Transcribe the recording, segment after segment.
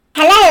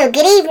Hello,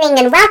 good evening,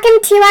 and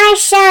welcome to our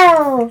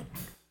show.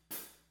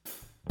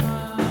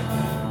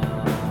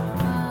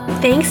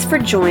 Thanks for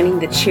joining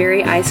the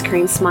Cherry Ice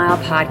Cream Smile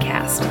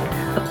podcast,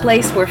 a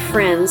place where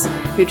friends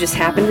who just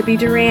happen to be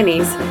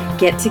Duranys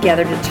get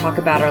together to talk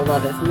about our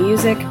love of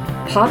music,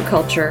 pop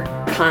culture,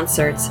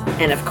 concerts,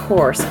 and of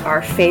course,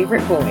 our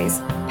favorite boys,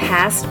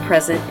 past,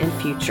 present, and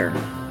future.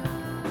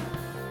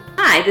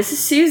 Hi, this is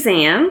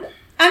Suzanne.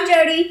 I'm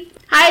Jody.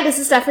 Hi, this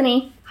is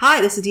Stephanie.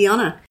 Hi, this is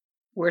Deanna.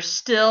 We're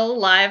still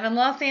live in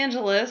Los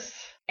Angeles,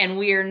 and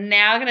we are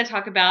now going to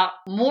talk about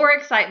more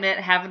excitement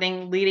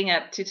happening leading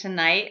up to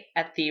tonight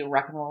at the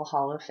Rock and Roll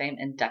Hall of Fame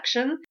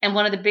induction. And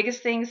one of the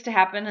biggest things to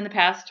happen in the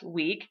past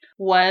week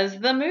was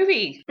the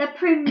movie. The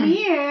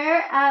premiere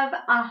of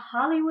A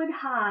Hollywood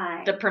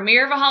High. The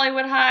premiere of A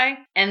Hollywood High,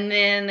 and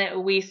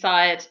then we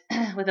saw it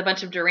with a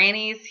bunch of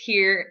Duranys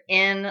here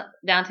in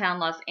downtown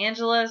Los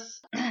Angeles.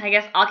 I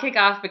guess I'll kick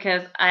off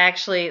because I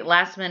actually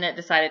last minute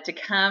decided to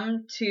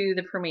come to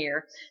the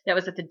premiere that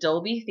was at the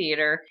Dolby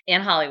Theater in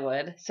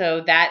Hollywood.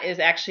 So that is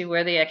actually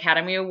where the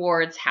Academy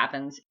Awards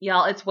happens.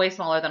 Y'all, it's way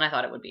smaller than I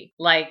thought it would be.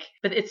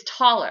 But it's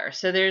taller.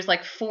 So there's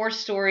 4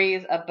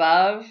 stories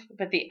above,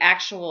 but the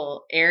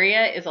actual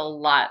area is a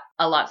lot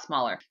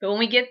smaller. But when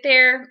we get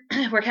there,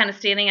 we're kind of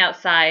standing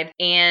outside,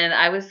 and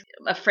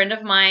a friend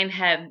of mine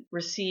had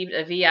received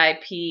a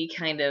VIP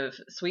kind of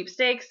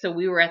sweepstakes, so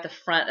we were at the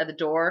front of the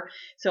door,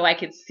 so I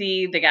could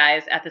see the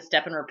guys at the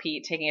step and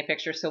repeat taking a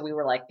picture, so we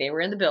were they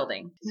were in the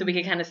building, so we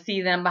could kind of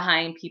see them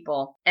behind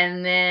people.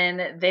 And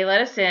then they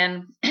let us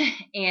in,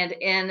 and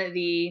in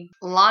the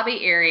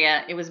lobby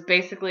area, it was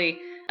basically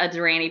a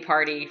Durany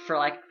party for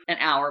an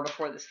hour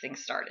before this thing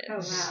started. Oh,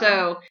 wow.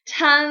 So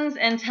tons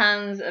and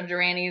tons of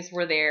Duranys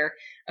were there.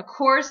 Of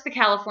course, the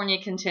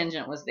California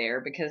contingent was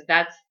there because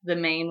that's the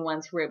main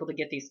ones who were able to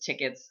get these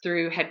tickets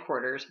through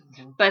headquarters.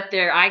 Mm-hmm. But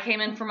I came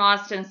in from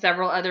Austin.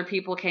 Several other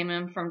people came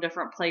in from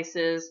different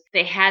places.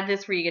 They had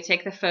this where you could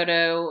take the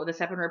photo, the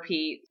step and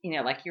repeat,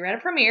 like you're at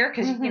a premiere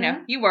because,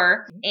 you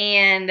were.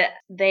 And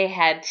they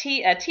had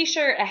a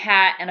t-shirt, a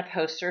hat, and a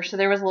poster. So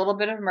there was a little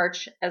bit of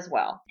merch as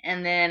well.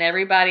 And then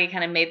everybody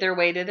kind of made their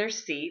way to their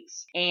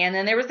seats. And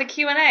then there was the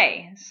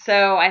Q&A.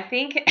 So I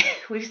think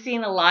we've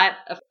seen a lot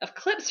of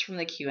clips from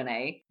the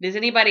Q&A. Does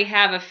anybody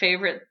have a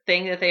favorite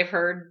thing that they've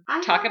heard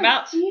talk about? I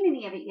haven't seen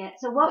any of it yet.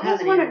 So what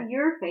was one of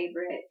your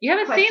favorite You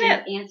haven't seen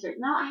it? Answered?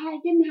 No, I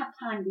didn't have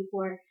time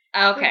before.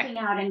 Okay. Freaking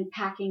out and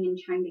packing and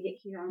trying to get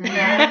here on time.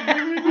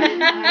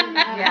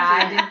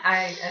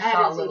 I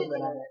saw a little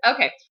bit of it.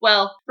 Okay.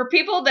 Well, for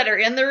people that are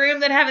in the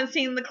room that haven't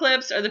seen the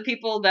clips or the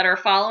people that are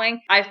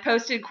following, I've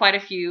posted quite a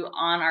few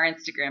on our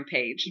Instagram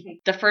page. Okay.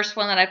 The first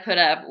one that I put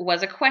up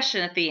was a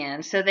question at the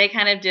end. So they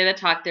kind of did a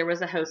talk. There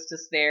was a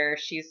hostess there.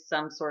 She's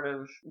some sort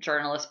of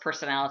journalist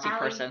personality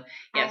person.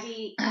 Yes.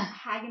 Abby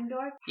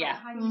Hagendorf. Yeah.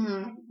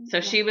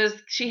 So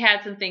she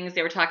had some things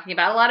they were talking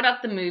about, a lot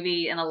about the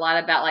movie and a lot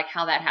about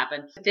how that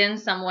happened. Then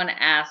someone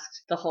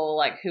asked the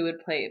whole who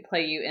would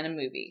play you in a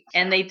movie,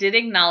 and they did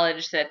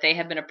acknowledge that they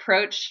have been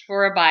approached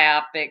for a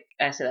biopic.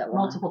 I said that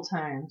multiple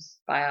times.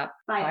 Biopic.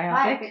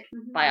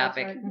 Mm-hmm.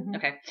 Biopic. Mm-hmm.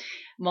 Okay,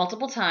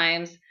 multiple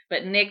times.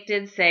 But Nick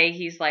did say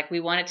he's we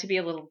want it to be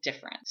a little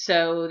different.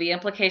 So the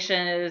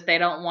implication is they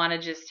don't want to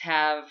just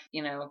have,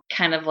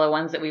 kind of the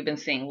ones that we've been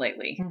seeing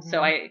lately. Mm-hmm.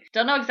 So I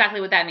don't know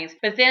exactly what that means.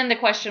 But then the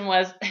question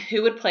was,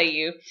 who would play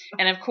you?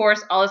 And of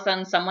course, all of a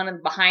sudden, someone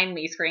behind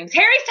me screams,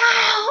 Harry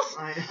Styles!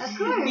 Of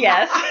course.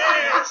 Yes.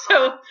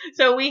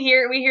 So we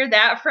hear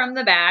that from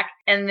the back.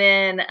 And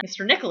then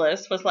Mr.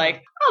 Nicholas was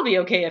like, I'll be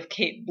okay if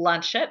Cate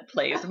Blanchett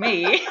plays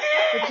me.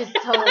 Which is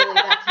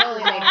that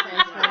totally makes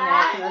sense for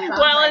that.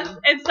 Well,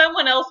 and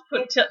someone else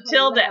put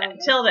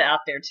Tilda out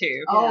there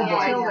too. Oh boy!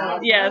 Yeah.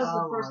 Yes, that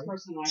was the first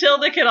person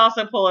Tilda could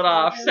also pull it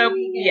off. So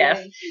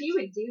yes, she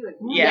would do it.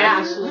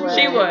 Yeah,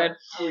 she would.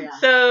 Oh, yeah.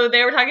 So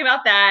they were talking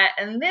about that,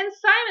 and then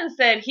Simon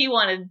said he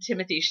wanted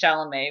Timothée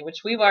Chalamet,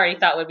 which we've already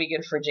thought would be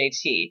good for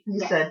JT. He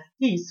said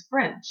he's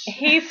French.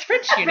 He's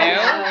French, So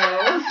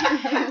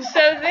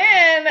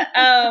then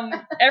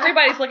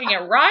everybody's looking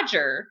at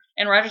Roger.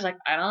 And Roger's like,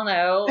 I don't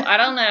know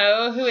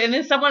who. And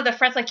then someone of the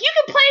friends you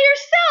can play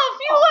yourself.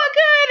 You look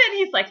good. And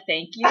he's like,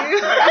 thank you.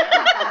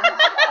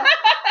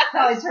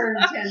 Probably turned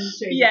 10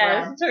 shades of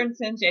red. Turned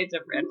 10 shades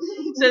of red.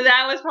 So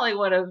that was probably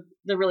one of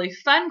the really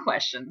fun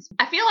questions.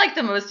 I feel like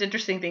the most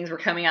interesting things were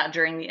coming out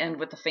during the end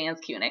with the fans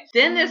Q&A.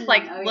 Then this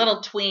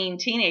little tween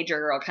teenager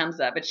girl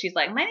comes up and she's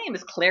like, my name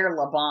is Claire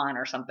LeBon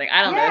or something.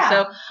 I don't know.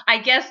 So I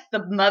guess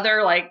the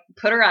mother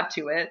put her up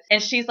to it.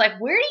 And she's like,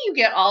 where do you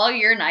get all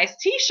your nice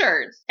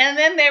t-shirts? And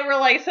then they were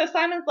so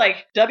Simon's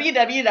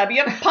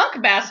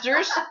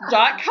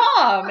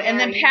www.punkmasters.com. And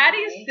then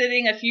Patty's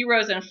sitting a few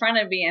rows in front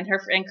of me and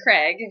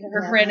Craig,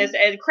 her friend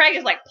Craig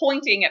is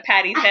pointing at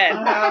Patty's head.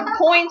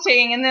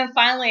 Pointing. And then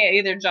finally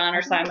either John on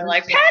her, Simon,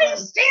 like, Patty,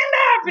 stand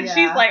up! And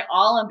she's like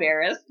all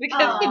embarrassed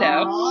because, you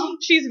know,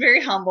 she's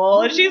very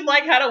humble and she's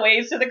like kind of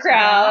waves to the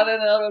crowd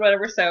and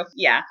whatever. So,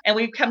 yeah. And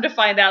we've come to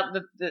find out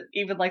that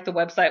even like the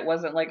website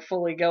wasn't like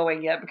fully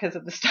going yet because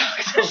of the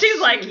stock. So she's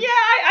like, yeah,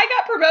 I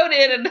got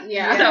promoted. And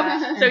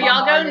so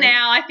y'all go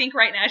now. I think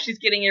right now she's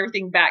getting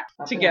everything back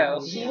to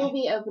go. She will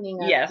be opening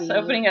up. Yes,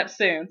 opening up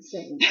soon.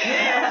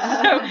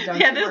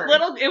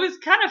 It was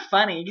kind of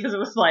funny because it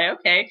was like,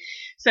 okay.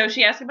 So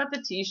she asked about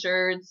the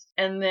t-shirts,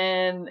 and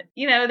then,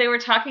 you know, they were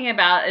talking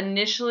about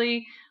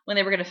initially when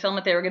they were going to film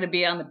it, they were going to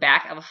be on the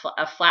back of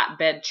a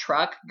flatbed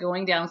truck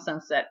going down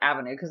Sunset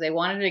Avenue because they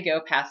wanted to go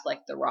past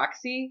like the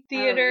Roxy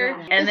Theater.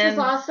 And this is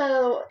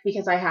also,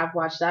 because I have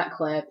watched that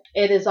clip,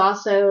 it is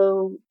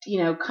also,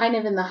 you know, kind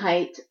of in the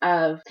height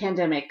of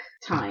pandemic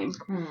time.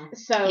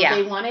 So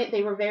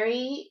they were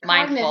very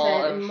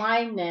cognizant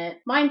and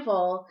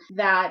mindful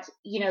that,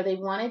 you know, they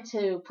wanted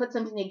to put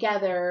something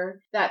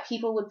together that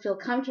people would feel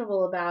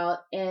comfortable about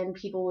and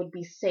people would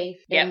be safe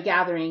in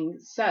gathering.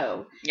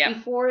 So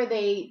before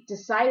they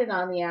decided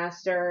on the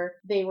Astor,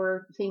 they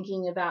were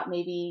thinking about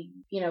maybe,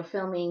 you know,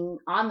 filming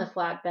on the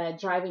flatbed,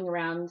 driving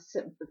around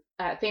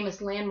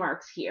famous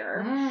landmarks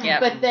here.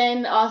 But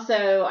then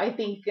also, I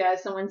think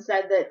someone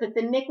said but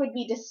then Nick would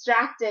be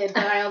distracted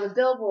by all the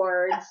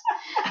billboards.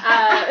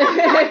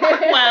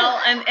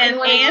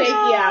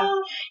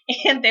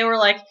 And they were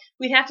like,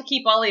 we'd have to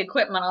keep all the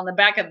equipment on the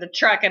back of the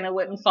truck and it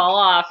wouldn't fall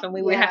off, and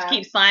we would have to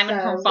keep Simon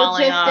from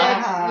falling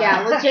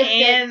off.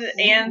 Logistics.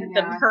 And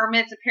the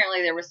permits,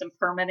 apparently there was some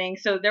permitting,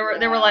 so there were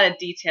a lot of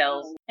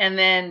details. And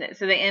then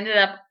so they ended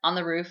up on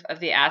the roof of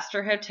the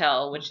Astor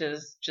Hotel, which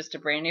is just a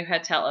brand new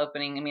hotel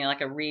opening. I mean,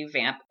 like a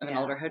revamp of an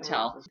older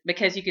hotel,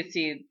 because you could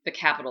see the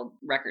Capitol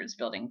Records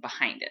building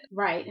behind it.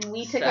 Right, and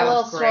we took a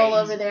little stroll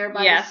over there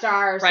by the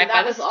Star. So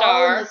that was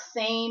all in the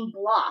same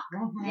block.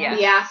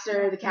 The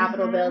Astor, the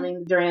Capitol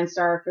building, the Duran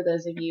Star, for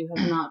those of you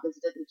who have not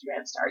visited the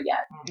Duran Star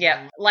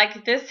yet.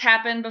 Like this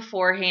happened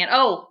beforehand.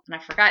 Oh, and I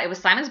forgot, it was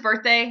Simon's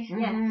birthday.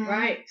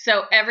 Right.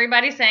 So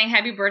everybody sang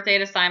happy birthday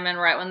to Simon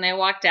right when they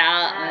walked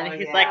out, and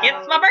he's like,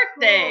 it's my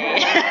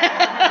birthday.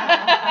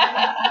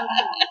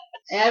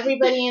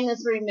 Everybody in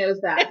this room knows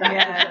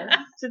that.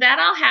 So that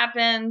all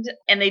happened,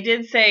 and they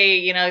did say,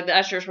 you know, the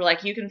ushers were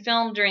like, you can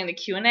film during the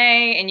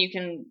Q&A, and you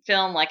can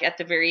film like at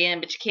the very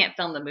end, but you can't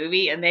film the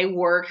movie. And they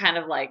were kind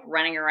of like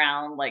running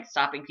around, like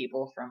stopping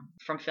people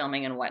from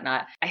filming and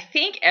whatnot. I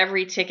think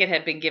every ticket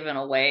had been given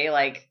away,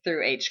 like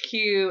through HQ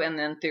and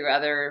then through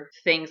other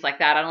things like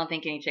that. I don't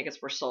think any tickets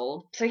were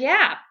sold. So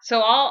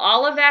so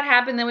all of that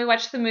happened. Then we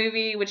watched the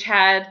movie, which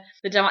had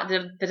the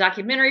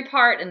documentary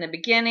part in the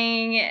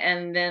beginning,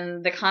 and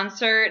then the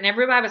concert, and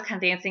everybody was kind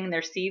of dancing in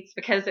their seats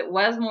because it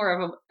was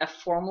more of a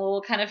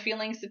formal kind of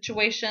feeling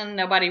situation.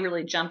 Nobody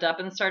really jumped up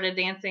and started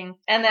dancing.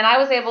 And then I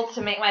was able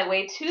to make my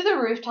way to the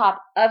rooftop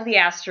of the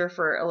Astor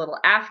for a little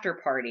after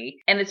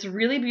party. And it's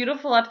really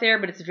beautiful up there,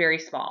 but it's very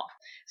small.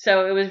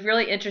 So it was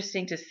really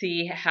interesting to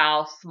see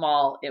how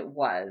small it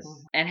was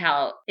and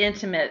how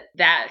intimate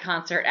that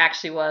concert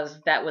actually was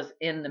that was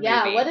in the movie.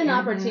 Yeah, what an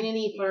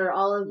opportunity for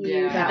all of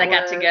you that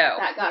got to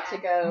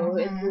go.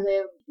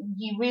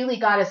 You really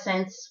got a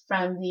sense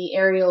from the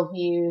aerial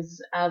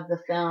views of the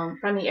film,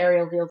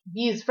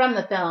 views from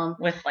the film,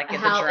 with like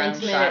how the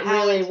intimate shots. it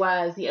really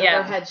was, the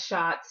overhead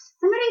shots.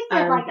 Somebody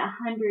said like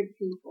 100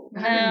 people.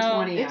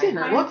 120. It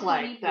didn't look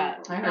like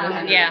that. I heard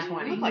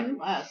 120. It looked like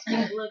less.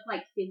 It looked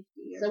like 50.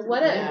 So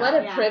what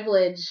a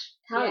privilege.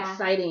 How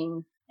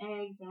exciting.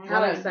 Exactly.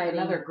 How exciting.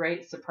 Another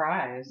great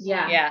surprise.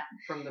 Yeah.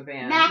 From the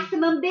band.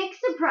 Maximum big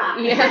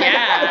surprise.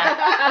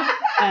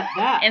 At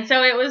that. And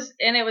so it was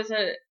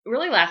a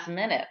really last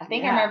minute. I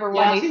think I remember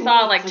when we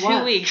saw like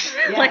 2 weeks.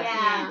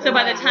 So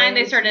by the time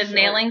they started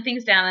nailing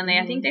things down, and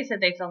I think they said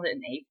they filmed it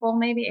in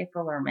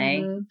April or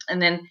May.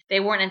 And then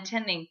they weren't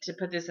intending to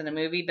put this in a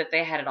movie, but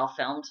they had it all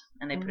filmed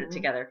and they put it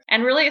together.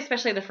 And really,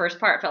 especially the first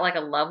part, felt like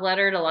a love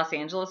letter to Los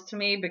Angeles to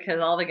me, because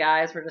all the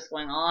guys were just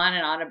going on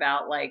and on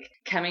about like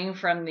coming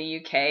from the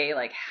UK,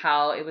 like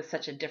how it was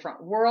such a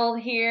different world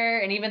here.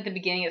 And even at the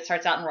beginning, it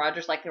starts out in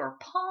Rogers like there were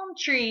palm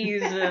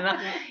trees and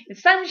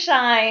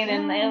sunshine,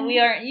 and we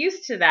aren't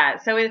used to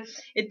that. So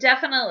it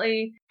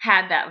definitely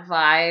had that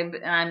vibe,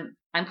 and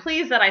I'm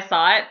pleased that I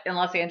saw it in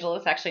Los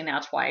Angeles actually now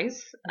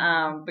twice,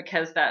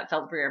 because that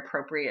felt very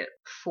appropriate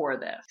for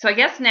this. So I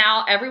guess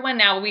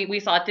we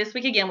saw it this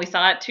week again. We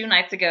saw it 2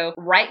 nights ago,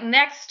 right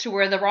next to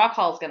where the Rock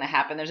Hall is going to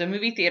happen. There's a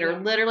movie theater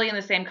literally in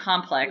the same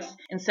complex.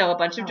 And so a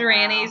bunch of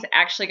Duranis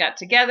actually got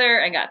together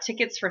and got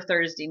tickets for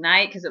Thursday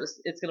night, because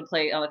it's going to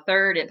play on the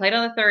 3rd. It played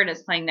on the 3rd and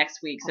it's playing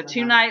next week. So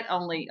 2 nights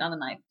only on the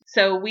 9th.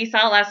 So we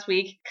saw last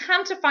week.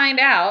 Come to find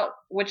out,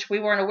 which we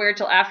weren't aware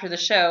till after the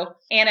show,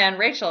 Anna and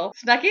Rachel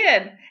snuck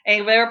in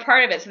and they were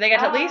part of it. So they got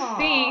to at least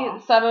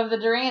see some of the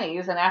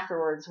Duranis. And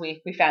afterwards we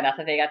found out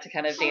that they got to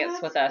kind of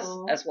dance with us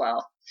as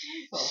well.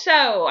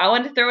 So I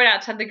wanted to throw it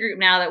out to the group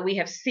now that we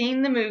have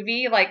seen the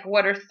movie. Like,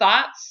 what are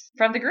thoughts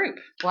from the group?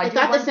 Well, I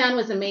thought the sound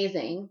was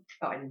amazing.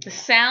 The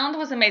sound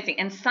was amazing.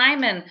 And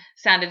Simon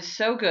sounded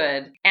so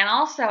good. And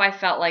also I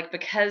felt like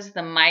because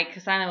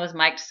Simon was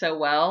mic'd so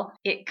well,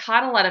 it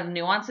caught a lot of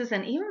nuances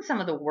and even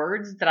some of the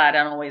words that I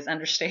don't always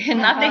understand.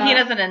 Not that he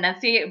doesn't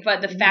enunciate,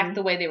 but the fact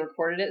the way they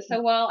recorded it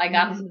so well, I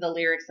got some of the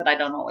lyrics that I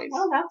don't always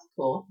that's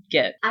cool.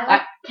 get. I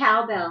like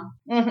cowbell.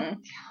 Mm-hmm.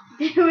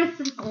 There was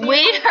some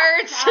we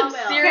heard some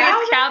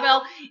serious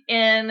cowbell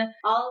in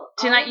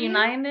Tonight you?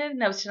 United?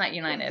 No, it's Tonight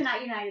United. It's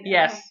Tonight United.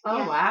 Yes.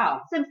 Okay. Oh,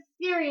 wow. Some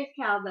serious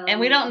cowbell. And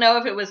we don't know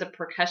if it was a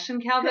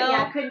percussion cowbell.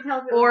 Yeah, I couldn't tell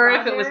if it was or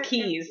Roger, if it was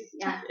keys.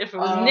 Yeah. If it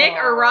was Nick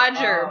or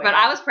Roger. But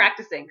yeah. I was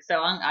practicing,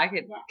 so I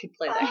could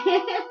play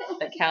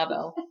that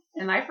cowbell.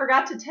 And I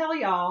forgot to tell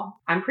y'all,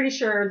 I'm pretty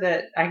sure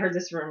that I heard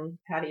this from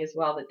Patty as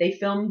well, that they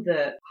filmed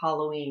the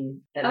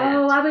Halloween event.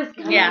 Oh, I was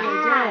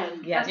glad.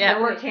 Yes, yeah.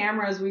 There were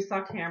cameras. We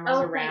saw cameras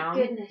around.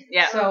 Thank goodness.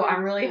 Yeah. So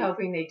I'm really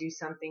hoping they do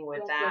something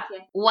with that.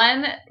 Yes.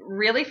 One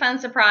really fun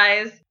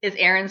surprise is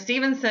Aaron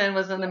Stevenson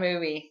was in the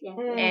movie. Yes.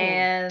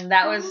 And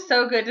that was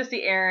so good to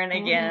see Aaron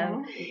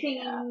again.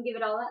 Singing Give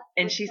It All Up.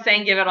 And she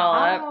sang Give It All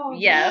Up.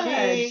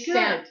 Yes. She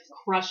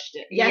crushed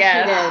it.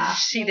 Yes,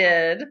 she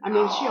did. I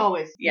mean, she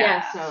always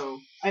Yes. So,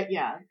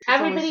 yeah.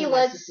 Everybody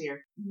looks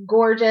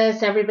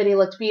gorgeous. Everybody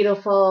looked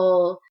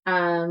beautiful.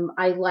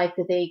 I like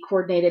that they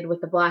coordinated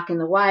with the black and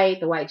the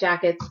white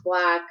jackets,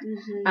 black.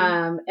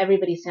 Mm-hmm.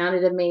 Everybody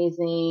sounded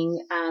amazing.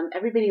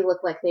 Everybody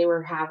looked like they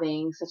were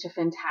having such a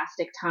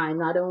fantastic time.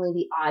 Not only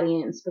the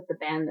audience, but the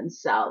band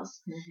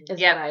themselves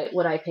is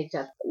what I picked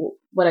up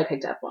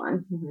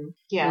on. Mm-hmm.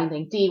 Yeah.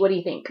 Anything. Dee, what do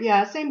you think?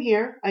 Yeah, same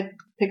here. I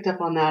picked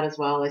up on that as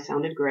well. They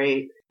sounded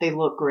great. They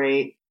look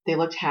great. They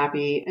looked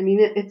happy. I mean,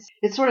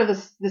 it's sort of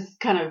this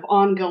kind of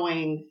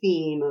ongoing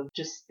theme of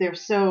just they're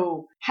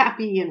so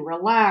happy and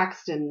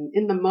relaxed and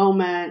in the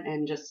moment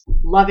and just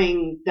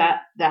loving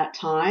that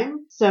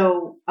time.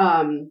 So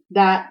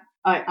that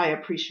I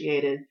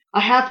appreciated.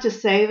 I have to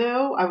say,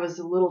 though, I was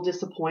a little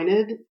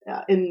disappointed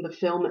in the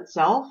film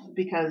itself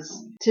because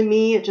to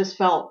me it just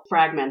felt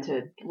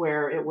fragmented,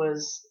 where it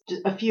was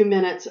just a few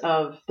minutes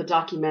of the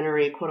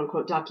documentary, quote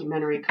unquote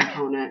documentary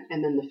component,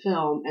 and then the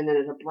film, and then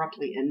it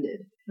abruptly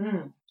ended.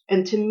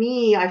 And to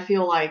me, I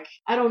feel like,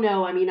 I don't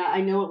know, I mean,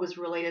 I know it was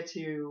related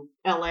to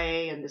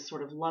LA and this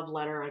sort of love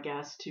letter, I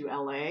guess, to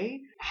LA.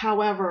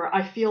 However,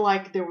 I feel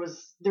like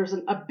there's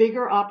a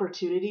bigger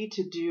opportunity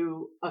to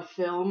do a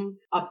film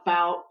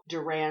about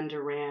Duran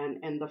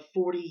Duran and the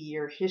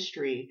 40-year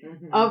history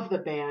of the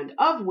band,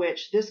 of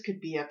which this could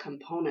be a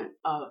component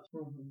of,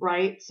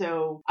 right?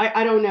 So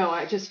I don't know.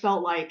 I just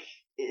felt like,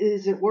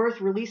 is it worth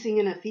releasing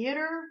in a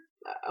theater?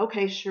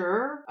 Okay,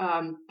 sure.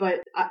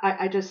 But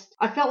I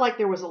felt like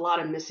there was a lot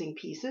of missing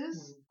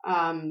pieces.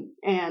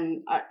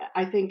 And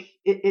I think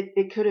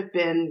it could have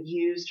been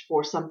used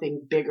for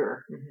something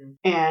bigger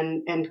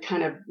and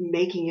kind of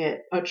making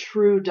it a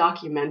true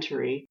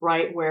documentary,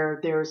 right?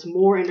 Where there's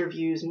more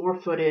interviews, more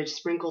footage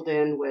sprinkled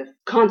in with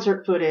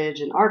concert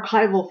footage and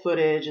archival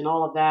footage and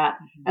all of that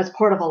as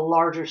part of a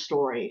larger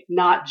story,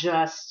 not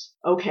just,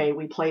 okay,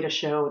 we played a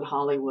show in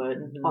Hollywood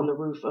on the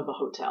roof of a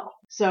hotel.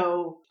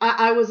 So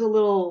I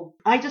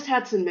just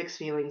had some mixed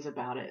feelings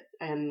about it.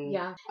 And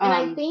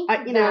I think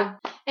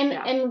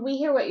and we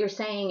hear what you're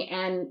saying,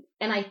 and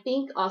I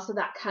think also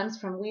that comes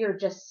from, we are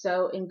just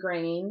so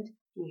ingrained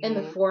in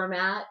the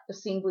format of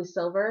Seeing Blue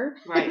Silver.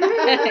 Right.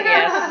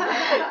 Yes.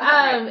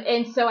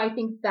 And so I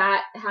think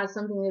that has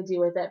something to do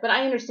with it. But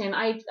I understand.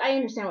 I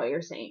understand what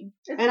you're saying.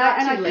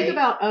 I think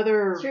about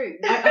other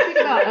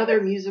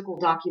musical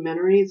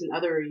documentaries and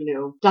other,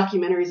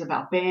 documentaries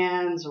about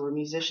bands or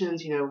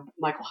musicians,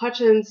 Michael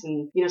Hutchence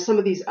and, some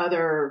of these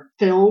other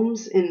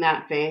films in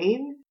that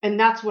vein. And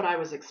that's what I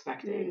was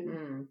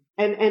expecting.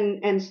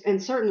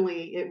 And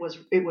certainly it was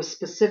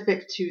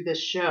specific to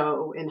this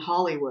show in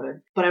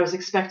Hollywood, but I was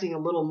expecting a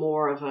little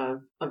more of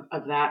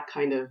that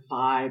kind of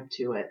vibe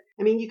to it.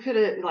 I mean, you could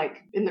have,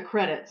 like, in the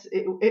credits,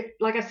 it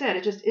like I said,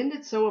 it just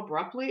ended so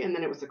abruptly, and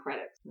then it was the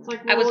credits. It's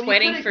like, I was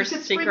waiting for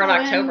Secret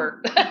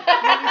October. Maybe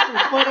some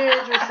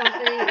footage or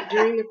something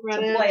during the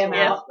credits. To play them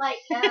out. Like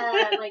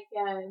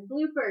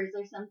bloopers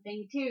or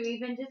something too.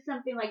 Even just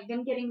something like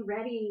them getting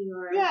ready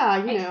or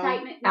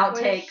excitement before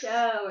outtakes. the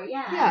show or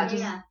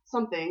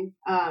something.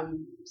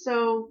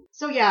 So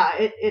yeah,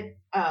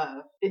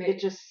 it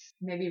just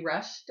maybe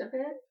rushed a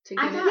bit to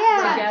I get got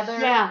it rushed. together.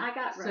 Yeah. I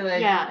got So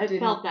rushed. it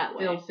felt that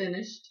way. Feel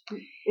finished.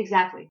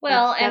 Exactly.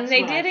 Well, That's and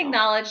they what I did felt.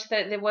 acknowledge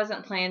that it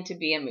wasn't planned to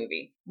be a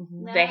movie.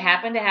 No. They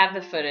happened to have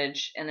the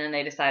footage, and then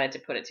they decided to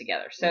put it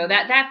together. So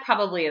that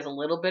probably is a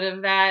little bit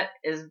of that,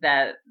 is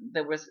that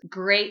there was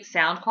great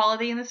sound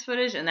quality in this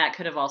footage, and that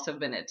could have also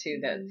been it too,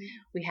 that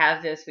we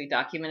have this, we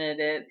documented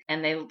it,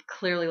 and they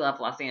clearly love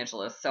Los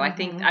Angeles. So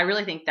I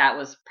really think that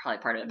was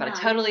probably part of it. But I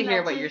totally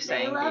hear what you're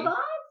saying. Love Dee.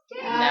 Austin.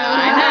 No,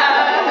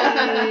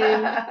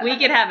 I know. We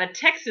could have a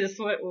Texas.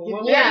 What would you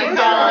call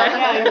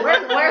it?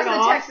 Where's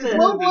the Texas?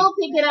 We'll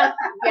pick it up.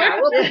 Yeah,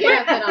 we'll pick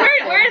it up.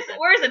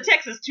 Where's the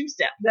Texas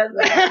two-step?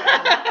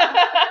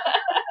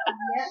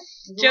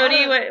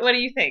 Jody, what do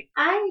you think?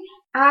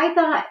 I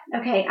thought,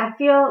 okay, I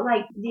feel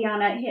like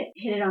Deanna hit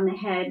it on the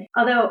head.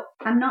 Although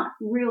I'm not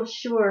real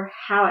sure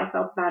how I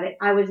felt about it.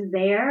 I was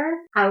there,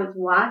 I was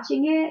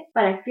watching it,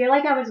 but I feel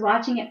like I was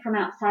watching it from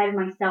outside of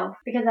myself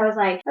because I was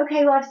like,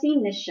 okay, well, I've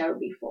seen this show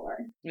before.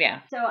 Yeah.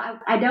 So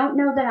I don't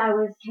know that I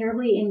was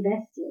terribly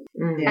invested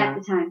at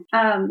the time.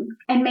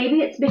 And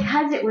maybe it's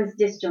because it was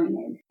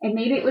disjointed. And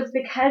maybe it was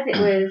because it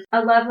was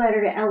a love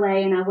letter to LA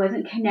and I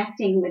wasn't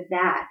connecting with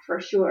that for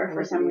sure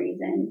for some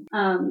reason.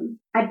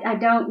 I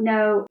don't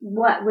know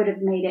what would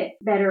have made it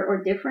better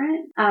or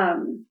different.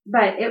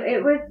 But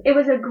it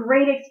was a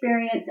great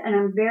experience and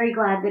I'm very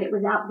glad that it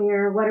was out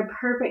there. What a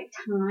perfect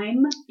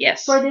time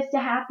for this to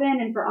happen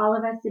and for all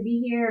of us to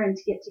be here and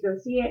to get to go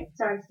see it.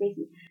 Sorry,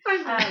 Stacey.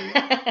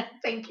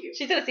 Thank you.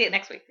 She's going to see it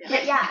next week.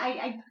 But yeah,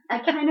 I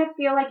kind of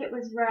feel like it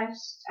was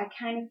rushed. I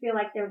kind of feel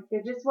like there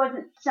just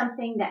wasn't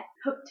something that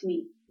hooked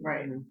me.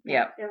 Right.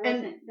 Yeah.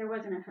 There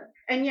wasn't a hook.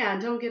 And yeah,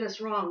 don't get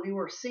us wrong. We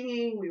were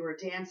singing, we were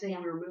dancing,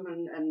 we were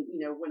moving, and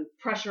when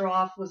Pressure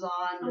Off was on,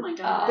 oh my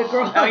God, the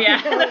girl,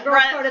 the girl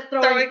started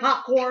throwing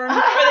popcorn for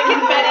the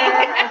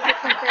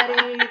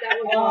confetti. That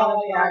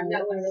was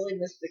that was really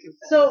missed the confetti.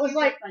 So it was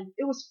like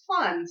it was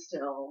fun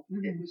still.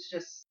 Mm-hmm. It was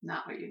just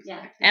not what you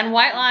expected. And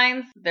White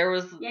Lines, there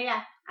was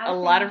a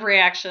lot of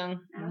reaction,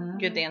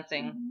 good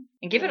dancing. Mm-hmm.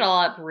 And Give It All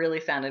Up really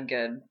sounded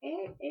good.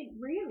 It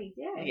really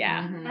did.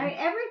 Yeah. Mm-hmm. I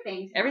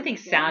mean, everything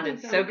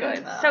sounded so good.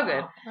 So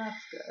good.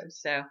 That's good.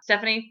 So,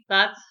 Stephanie,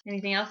 thoughts?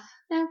 Anything else?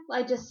 No,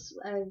 I just,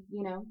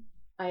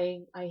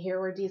 I hear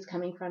where Dee's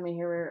coming from.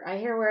 I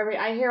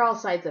hear all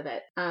sides of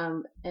it.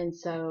 And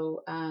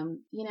so,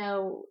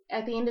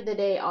 at the end of the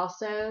day,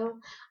 also,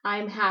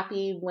 I'm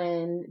happy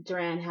when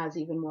Duran has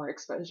even more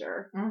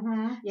exposure.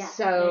 Mm-hmm. Yeah.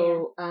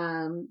 So,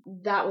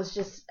 that was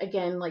just,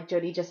 again, like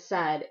Jody just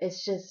said,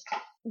 it's just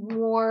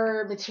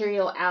more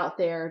material out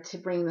there to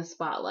bring the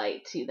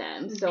spotlight to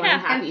them. So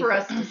I'm happy and for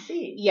us to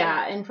see.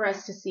 Yeah, and for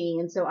us to see.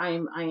 And so I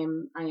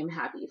am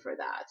happy for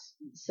that.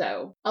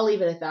 So I'll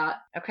leave it at that.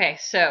 Okay,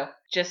 so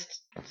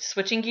just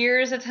switching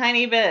gears a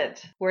tiny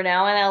bit. We're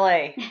now in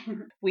LA.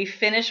 We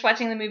finished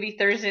watching the movie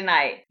Thursday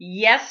night.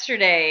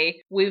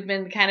 Yesterday, we've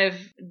been kind of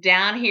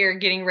down here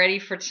getting ready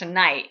for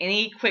tonight.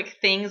 Any quick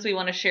things we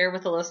want to share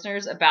with the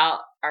listeners about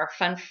our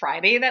fun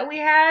Friday that we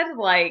had?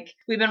 Like,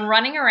 we've been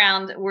running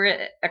around.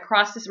 We're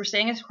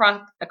staying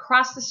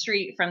across the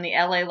street from the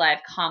LA Live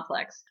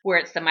complex, where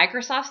it's the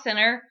Microsoft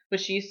Center,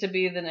 which used to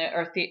be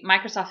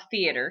Microsoft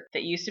Theater,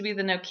 that used to be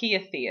the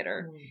Nokia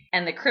Theater,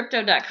 and the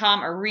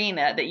Crypto.com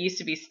Arena that used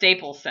to be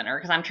Staples Center,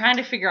 because I'm trying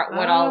to figure out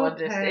what all of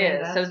this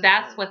is. So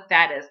that's what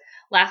that is.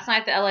 Last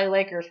night, the LA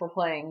Lakers were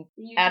playing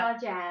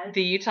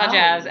the Utah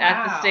Jazz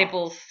at the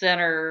Staples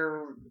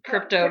Center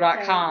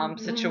Crypto.com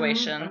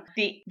situation.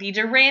 Mm-hmm. The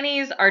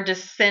Duranis are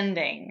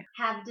descending.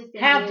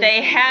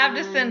 They have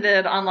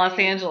descended on Los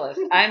Angeles.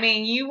 I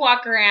mean, you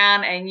walk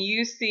around and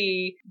you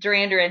see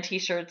Duran Duran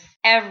t-shirts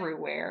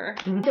everywhere.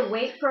 To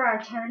wait for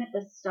our turn at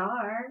the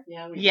Star.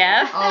 Yeah,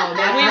 yes. Oh,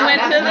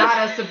 that's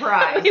not a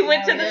surprise. We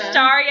went to the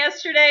Star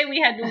yesterday.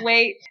 We had to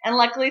wait, and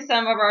luckily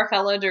some of our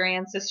fellow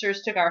Duran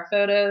sisters took our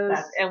photos,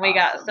 and we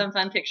got some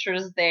fun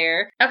pictures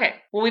there. Okay,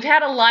 well, we've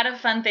had a lot of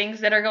fun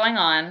things that are going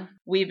on.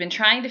 We've been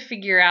trying to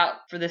figure out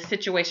for the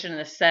situation and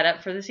the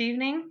setup for this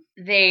evening.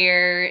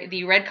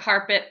 The red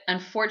carpet,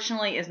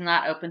 unfortunately, is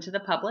not open to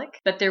the public,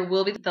 but there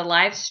will be the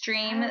live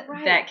stream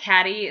that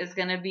Caddy is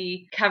going to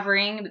be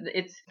covering.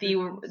 It's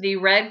the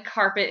red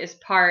carpet is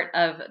part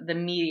of the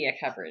media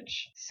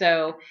coverage.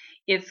 So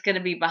it's going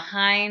to be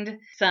behind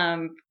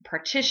some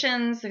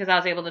partitions because I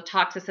was able to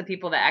talk to some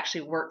people that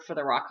actually work for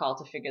the Rock Hall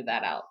to figure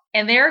that out.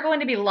 And there are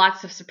going to be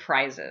lots of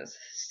surprises.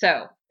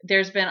 So there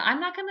are going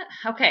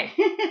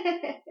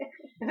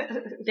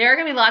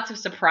to be lots of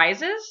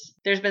surprises.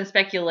 There's been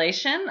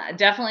speculation.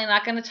 Definitely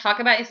not going to talk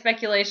about any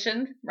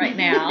speculation right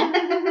now.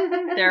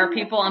 There are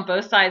people on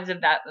both sides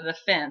of the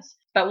fence.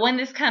 But when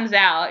this comes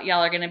out,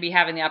 y'all are going to be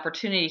having the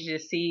opportunity to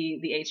see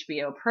the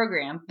HBO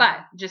program. But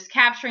just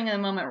capturing the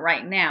moment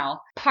right now,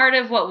 part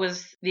of what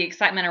was the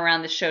excitement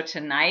around the show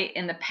tonight,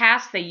 in the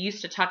past, they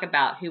used to talk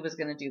about who was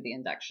going to do the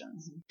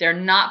inductions. Mm-hmm. They're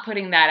not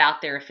putting that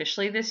out there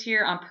officially this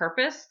year on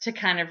purpose to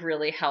kind of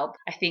really help,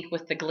 I think,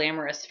 with the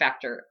glamorous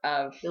factor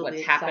of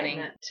what's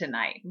happening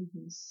tonight.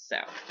 Mm-hmm. So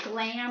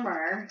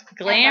Glamour. At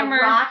the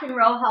Rock and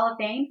Roll Hall of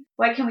Fame.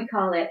 What can we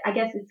call it? I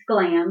guess it's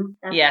glam.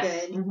 That's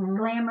good. Mm-hmm.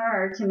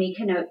 Glamour, to me,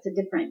 connotes a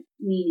different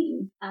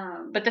meaning.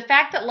 But the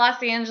fact that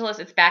Los Angeles,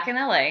 it's back in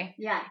LA.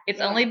 Yeah. It's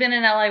only been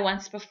in LA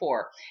once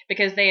before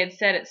because they had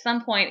said at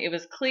some point it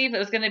was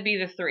going to be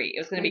the three. It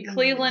was going to be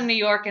Cleveland, New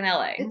York, and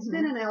LA. It's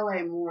been in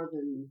LA more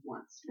than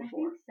once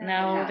before. So.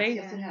 No,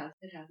 Yes, it has.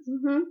 It has.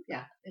 Mm-hmm.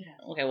 Yeah, it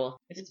has. Okay, well,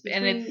 it's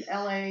between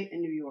LA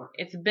and New York.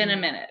 It's been a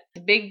minute.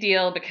 It's a big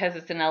deal because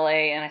it's in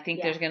LA, and I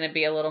think there's going to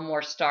be a little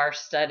more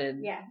star-studded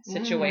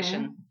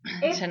situation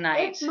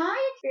tonight. It's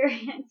my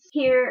experience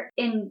here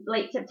in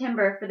late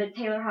September for the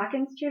Taylor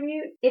Hawkins tribute.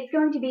 It's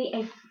going to be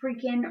a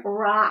freaking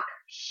rock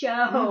show.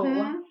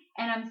 Mm-hmm.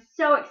 And I'm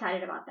so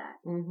excited about that.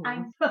 Mm-hmm.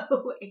 I'm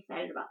so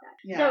excited about that.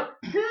 Yeah. So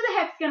who the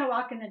heck's going to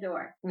walk in the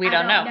door? We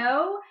don't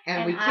know.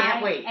 And we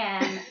can't wait.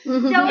 And so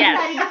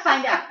excited to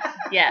find out.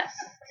 Yes.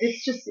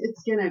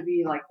 It's going to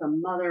be like the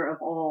mother of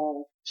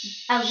all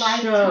a lifetime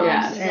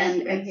shows.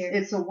 And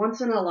it's a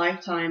once in a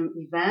lifetime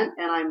event,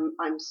 and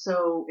I'm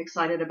so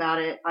excited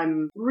about it.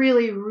 I'm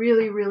really,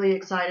 really, really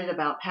excited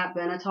about Pat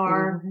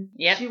Benatar. Mm-hmm.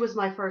 Yep. She was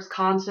my first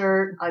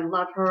concert. I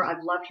love her.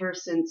 I've loved her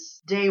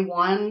since day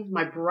one.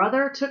 My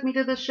brother took me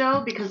to the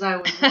show because I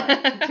was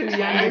too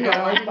young to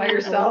go by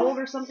yourself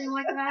or something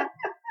like that.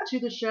 To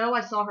the show,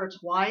 I saw her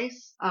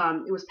twice.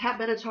 It was Pat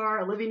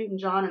Benatar, Olivia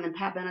Newton-John, and then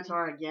Pat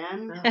Benatar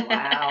again. Oh,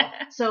 wow.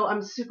 So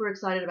I'm super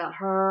excited about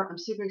her. I'm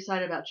super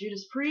excited about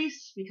Judas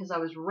Priest because I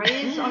was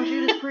raised on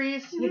Judas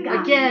Priest.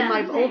 Again,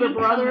 my older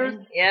brothers.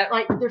 Yep.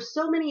 Like, there's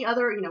so many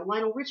other,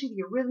 Lionel Richie,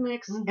 the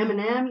Eurythmics,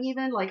 Eminem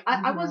even. Like,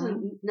 I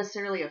wasn't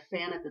necessarily a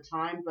fan at the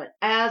time, but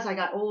as I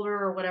got older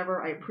or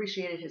whatever, I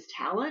appreciated his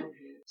talent.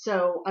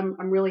 So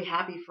I'm really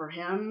happy for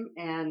him.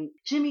 And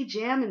Jimmy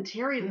Jam and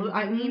Terry Lou.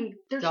 I mean,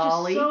 there's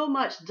Dolly. just so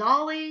much.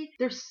 Dolly,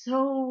 there's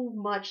so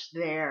much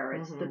there.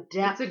 It's the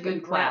depth. It's a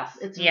good class.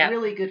 It's a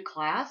really good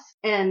class.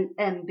 And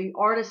the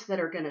artists that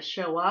are going to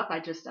show up,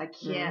 I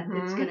can't.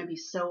 It's going to be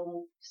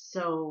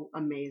so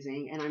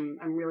amazing. And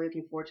I'm really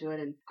looking forward to it.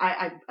 And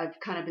I've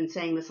kind of been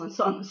saying this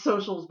on the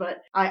socials,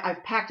 but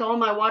I've packed all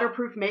my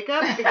waterproof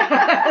makeup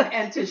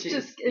and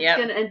tissues.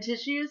 And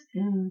tissues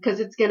because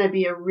it's going to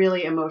be a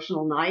really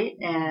emotional night.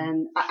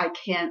 And I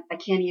can't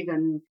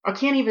even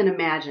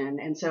imagine.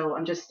 And so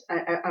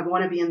I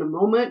want to be in the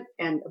moment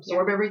and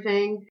absorb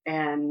everything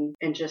and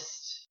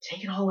just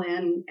take it all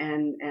in.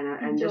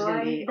 And there's going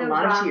to be a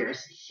lot of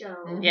tears.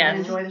 Yes.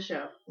 Enjoy the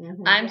show.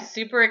 I'm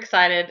super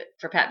excited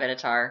for Pat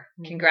Benatar.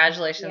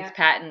 Congratulations,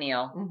 Pat and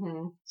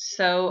Neil.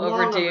 So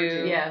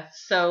overdue. Yes.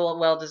 So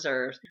well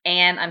deserved.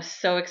 And I'm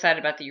so excited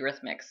about the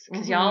Eurythmics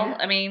because y'all,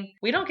 I mean,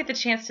 we don't get the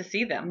chance to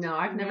see them. No,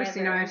 I've never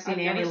seen her. I've seen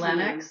Annie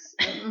Lennox.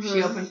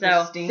 She opened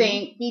for Sting.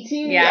 Saint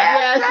BT.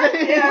 Yeah.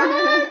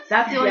 Yes.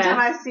 That's the only time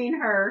I've seen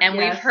her. And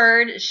we've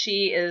heard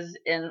she is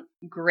in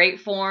great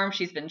form.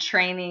 She's been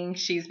training.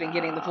 She's been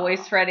getting the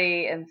voice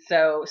ready. And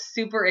so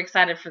super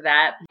excited for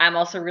that. I'm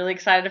also really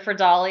excited for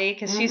Dolly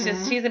because she's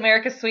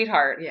America's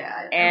sweetheart.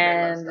 Yeah.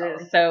 And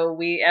so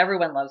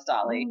everyone loves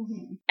Dolly.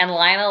 And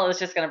Lionel is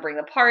just going to bring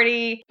the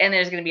party. And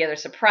there's going to be other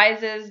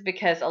surprises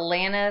because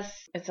Alanis,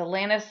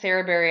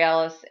 Sarah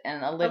Bareilles,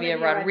 and Olivia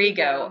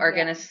Rodrigo are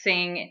going to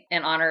sing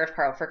in honor of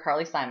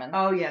Carly Simon.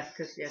 Oh, yes.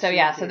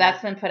 So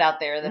that's been put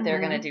out there that they're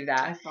going to do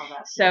that. I saw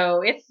that.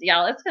 So it's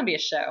going to be a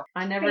show.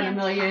 I never in a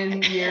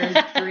million years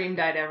dreamed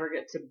I'd ever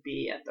get to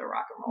be at the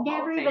Rock and Roll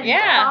Hall of Fame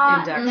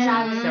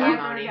induction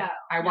ceremony.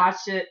 I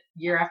watched it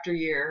year after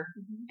year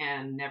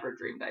and never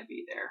dreamed I'd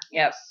be there.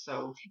 Yep.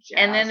 So jazzed.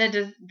 And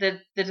then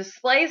the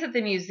displays at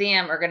the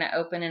museum are going to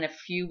open in a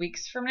few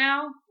weeks from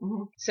now.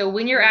 So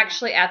when you're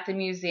actually at the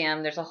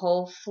museum, there's a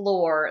whole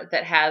floor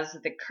that has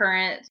the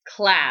current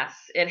class.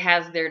 It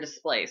has their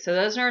displays. So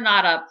those are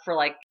not up for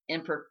like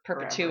in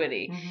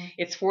perpetuity.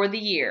 It's for the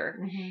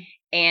year.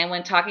 And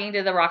when talking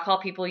to the Rock Hall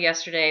people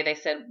yesterday, they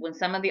said when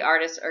some of the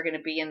artists are going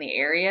to be in the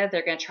area,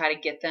 they're going to try to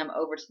get them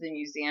over to the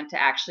museum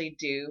to actually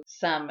do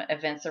some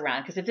events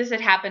around. Because if this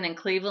had happened in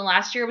Cleveland,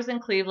 last year it was in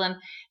Cleveland,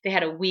 they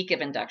had a week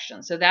of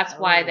induction. So that's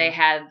why they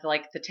had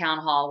like the town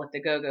hall with the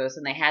Go-Go's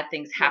and they had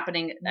things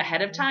happening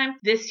ahead of time.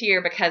 This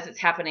year, because it's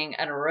happening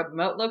at a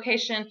remote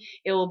location,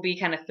 it will be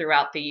kind of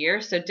throughout the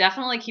year. So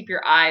definitely keep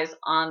your eyes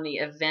on the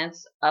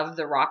events of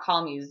the Rock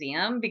Hall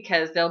Museum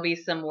because there'll be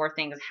some more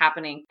things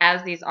happening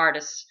as these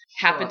artists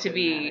happen to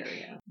be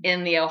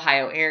in the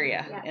Ohio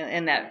area,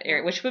 in that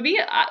area, which would be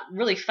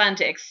really fun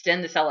to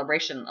extend the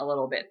celebration a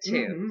little bit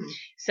too.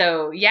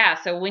 So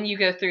when you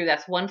go through,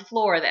 that's one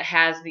floor that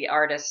has the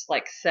artists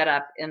like set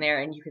up in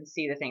there and you can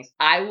see the things.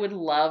 I would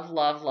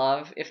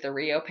love if the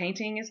Rio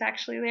painting is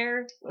actually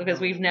there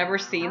because we've never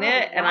seen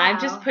it. And I'm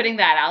just putting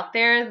that out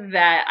there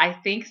that I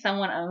think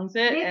someone owns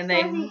it and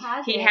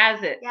he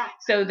has it. Yeah.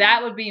 So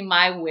that would be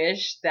my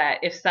wish that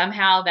if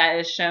somehow that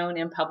is shown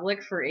in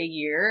public for a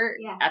year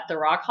at the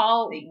Rock Hall,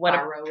 what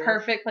a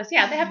perfect place.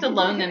 Yeah, they have to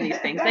loan them these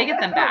things. They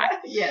get them back.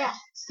 Yeah.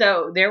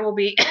 So there will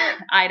be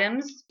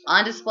items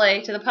on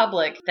display to the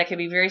public that could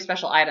be very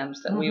special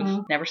items that we've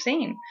never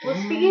seen. Well,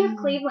 speaking of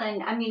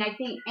Cleveland, I mean, I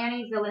think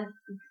Annie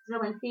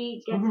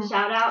Zielinski gets a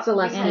shout out.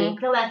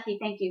 Zaleski,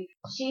 thank you.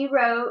 She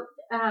wrote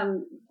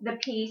the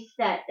piece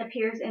that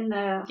appears in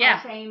the Hall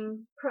of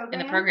Fame program. In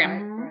the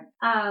program.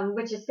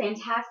 Which is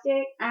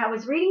fantastic. I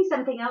was reading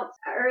something else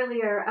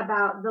earlier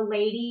about the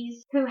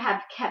ladies who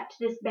have kept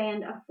this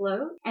band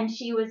afloat, and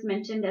she was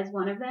mentioned as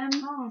one of them,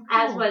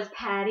 as was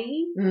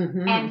Patty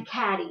and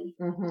Caddy.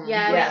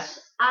 Yes.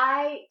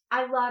 I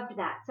I loved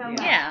that so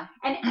much. Yeah.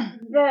 And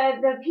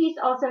the piece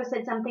also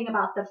said something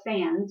about the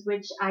fans,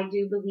 which I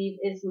do believe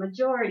is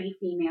majority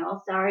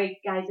female. Sorry,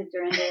 guys of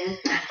Duran Duran.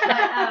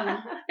 But,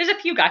 there's a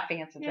few guy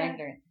fans of Duran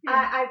Duran.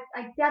 I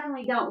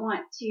definitely don't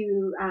want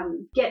to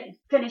get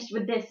finished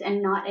with this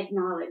and not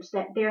acknowledge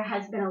that there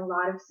has been a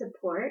lot of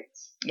support.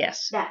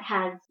 Yes. That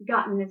has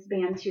gotten this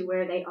band to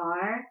where they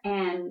are.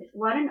 And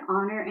what an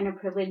honor and a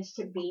privilege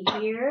to be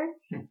here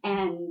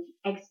and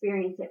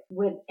experience it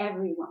with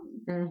everyone.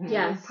 Mm-hmm.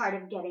 Yes. Part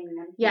of getting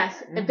them here.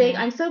 Yes. Mm-hmm.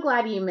 I'm so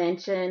glad you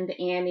mentioned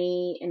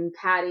Annie and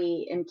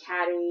Patty and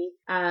Caddy.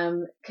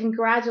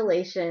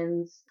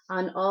 Congratulations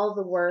on all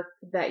the work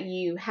that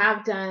you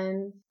have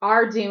done,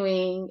 are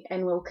doing,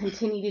 and will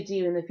continue to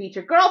do in the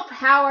future. Girl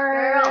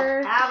power!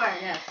 Girl power,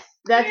 yes.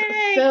 That's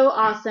Yay. So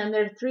awesome.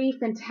 They're 3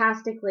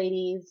 fantastic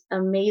ladies.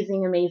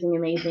 Amazing, amazing,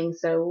 amazing.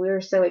 So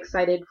we're so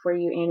excited for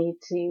you, Annie,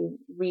 to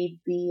read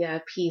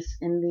the piece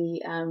in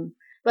the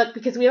book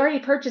because we already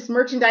purchased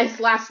merchandise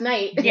last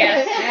night.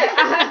 Yes.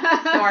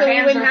 So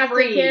we wouldn't have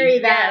free. To carry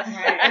that. Yes.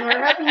 Right. And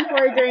we're hoping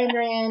for Duran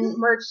Duran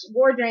merch,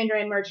 more Duran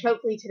Duran merch.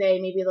 Hopefully today,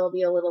 maybe there'll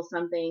be a little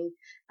something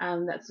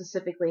that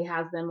specifically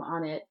has them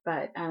on it.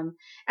 But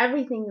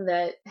everything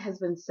that has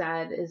been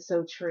said is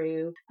so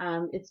true.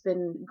 It's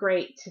been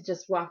great to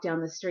just walk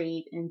down the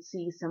street and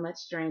see so much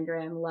Duran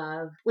Duran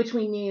love, which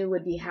we knew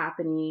would be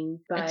happening.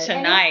 But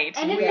tonight.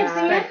 And if the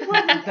band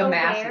wasn't the aware,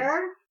 masses.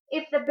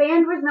 If the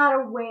band was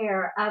not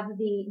aware of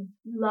the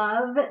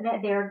love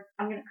that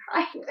I'm gonna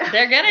cry.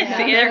 They're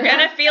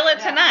gonna feel it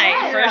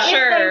tonight for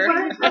sure. If they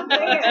weren't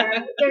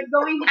aware, they're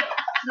going to get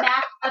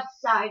smacked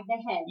upside the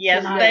head.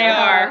 Yes, tonight. they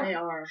are. They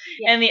are.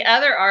 And the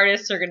other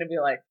artists are going to be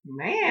like,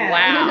 man,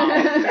 wow.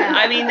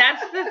 I mean,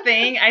 that's the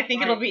thing. I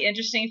think it'll be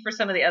interesting for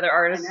some of of the other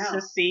artists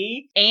to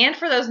see, and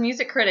for those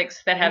music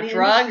critics that have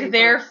drugged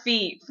their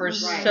feet for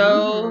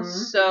so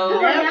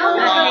never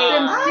took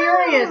them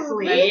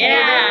seriously.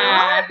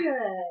 Yeah.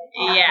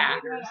 Yeah.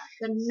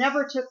 They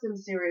never took them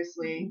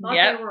seriously.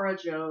 Thought they were a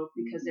joke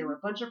because they were a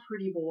bunch of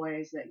pretty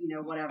boys that,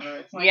 whatever.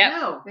 It's like,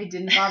 no. They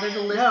didn't bother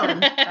to listen.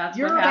 That's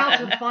You're about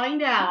to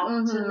find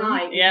out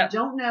tonight. Yep. If you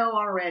don't know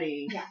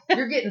already. Yeah.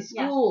 You're getting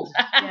schooled.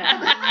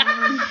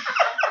 Yeah.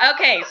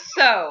 Okay,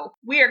 so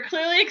we are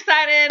clearly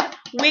excited.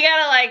 We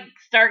gotta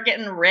start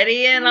getting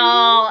ready and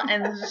all,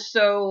 and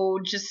so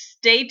just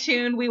stay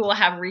tuned. We will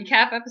have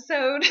recap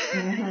episode.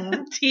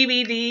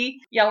 TBD.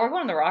 Yeah, we're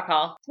going to the Rock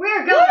Hall.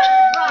 We're going to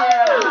the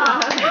Rock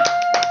Hall.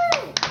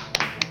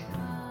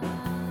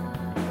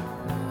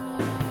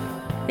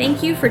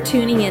 Thank you for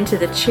tuning in to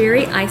the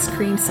Cherry Ice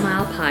Cream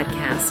Smile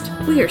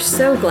podcast. We are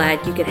so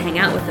glad you could hang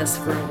out with us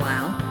for a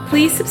while.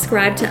 Please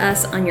subscribe to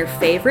us on your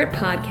favorite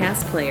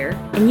podcast player,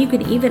 and you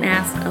can even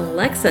ask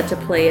Alexa to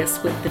play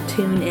us with the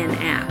TuneIn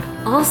app.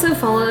 Also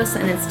follow us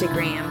on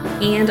Instagram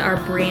and our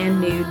brand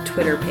new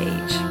Twitter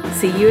page.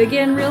 See you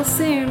again real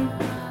soon.